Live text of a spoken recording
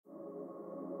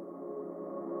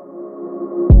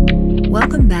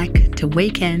Welcome back to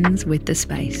Weekends with the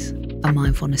Space, a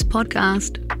mindfulness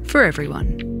podcast for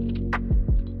everyone.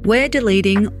 We're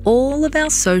deleting all of our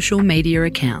social media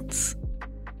accounts.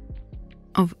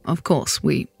 Of course,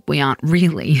 we aren't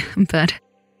really, but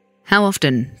how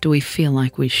often do we feel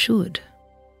like we should?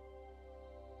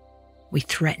 We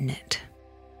threaten it.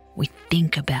 We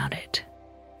think about it.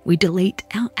 We delete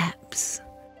our apps.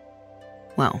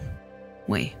 Well,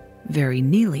 we very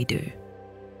nearly do.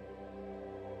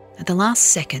 At the last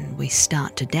second, we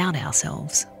start to doubt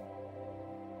ourselves.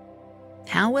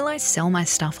 How will I sell my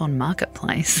stuff on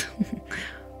Marketplace?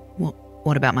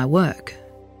 What about my work?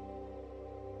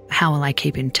 How will I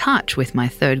keep in touch with my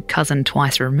third cousin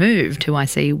twice removed, who I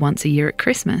see once a year at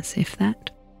Christmas, if that?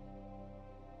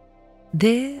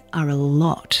 There are a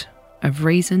lot of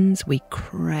reasons we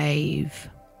crave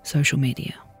social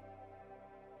media.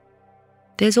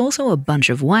 There's also a bunch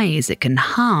of ways it can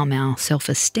harm our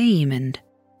self-esteem and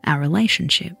our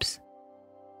relationships.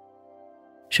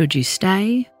 Should you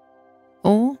stay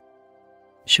or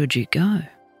should you go?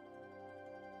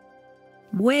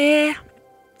 We're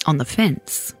on the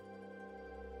fence.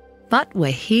 But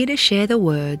we're here to share the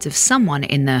words of someone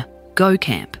in the go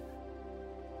camp.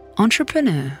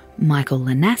 Entrepreneur Michael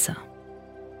Lanassa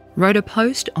wrote a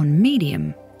post on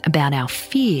Medium about our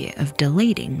fear of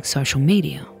deleting social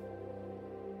media.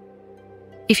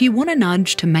 If you want a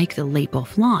nudge to make the leap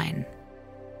offline,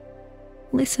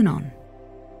 listen on.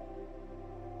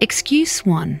 Excuse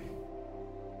 1.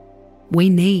 We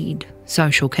need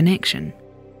social connection.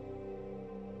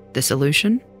 The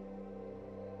solution?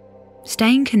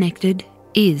 Staying connected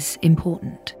is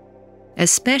important,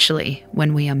 especially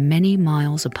when we are many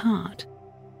miles apart.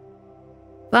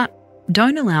 But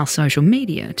don't allow social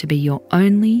media to be your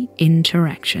only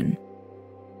interaction.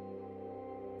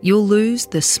 You'll lose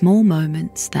the small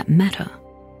moments that matter.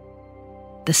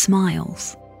 The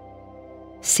smiles.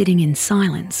 Sitting in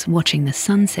silence watching the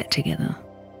sunset together.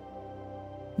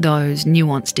 Those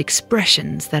nuanced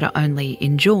expressions that are only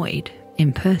enjoyed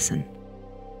in person.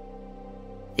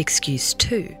 Excuse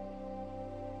 2.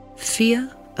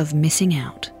 Fear of missing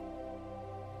out.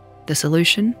 The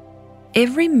solution?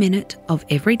 Every minute of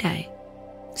every day,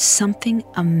 something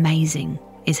amazing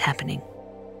is happening.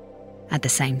 At the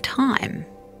same time,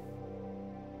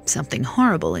 something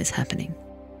horrible is happening.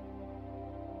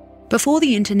 Before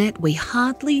the internet, we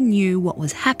hardly knew what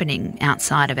was happening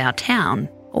outside of our town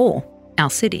or our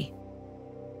city.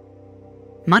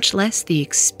 Much less the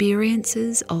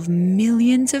experiences of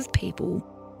millions of people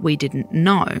we didn't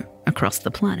know across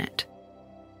the planet.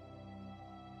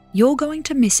 You're going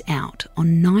to miss out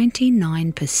on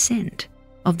 99%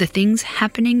 of the things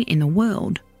happening in the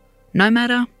world, no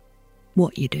matter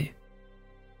what you do.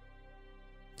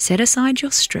 Set aside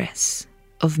your stress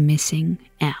of missing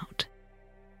out.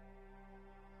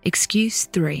 Excuse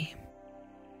 3.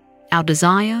 Our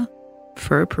desire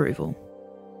for approval.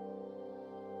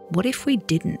 What if we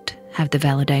didn't have the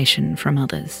validation from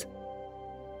others?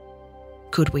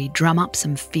 Could we drum up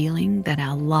some feeling that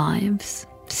our lives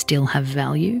still have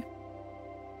value?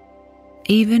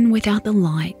 Even without the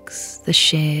likes, the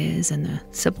shares, and the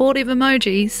supportive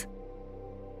emojis?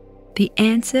 The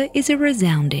answer is a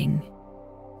resounding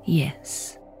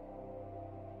yes.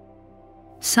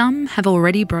 Some have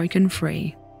already broken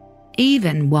free,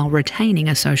 even while retaining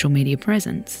a social media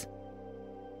presence.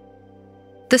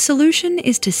 The solution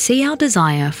is to see our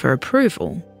desire for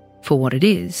approval for what it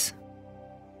is.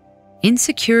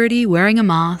 Insecurity wearing a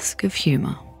mask of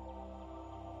humour.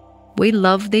 We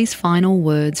love these final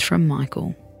words from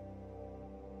Michael.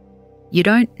 You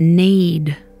don't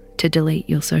need to delete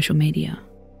your social media,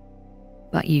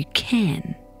 but you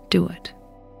can do it.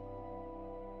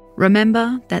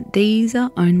 Remember that these are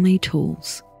only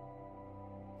tools.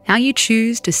 How you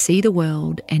choose to see the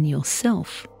world and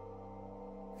yourself,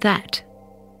 that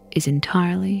is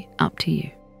entirely up to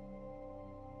you.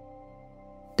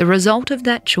 The result of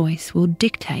that choice will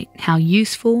dictate how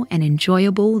useful and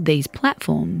enjoyable these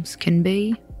platforms can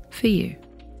be for you.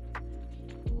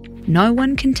 No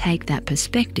one can take that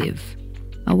perspective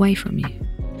away from you.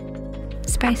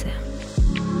 Space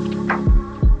out.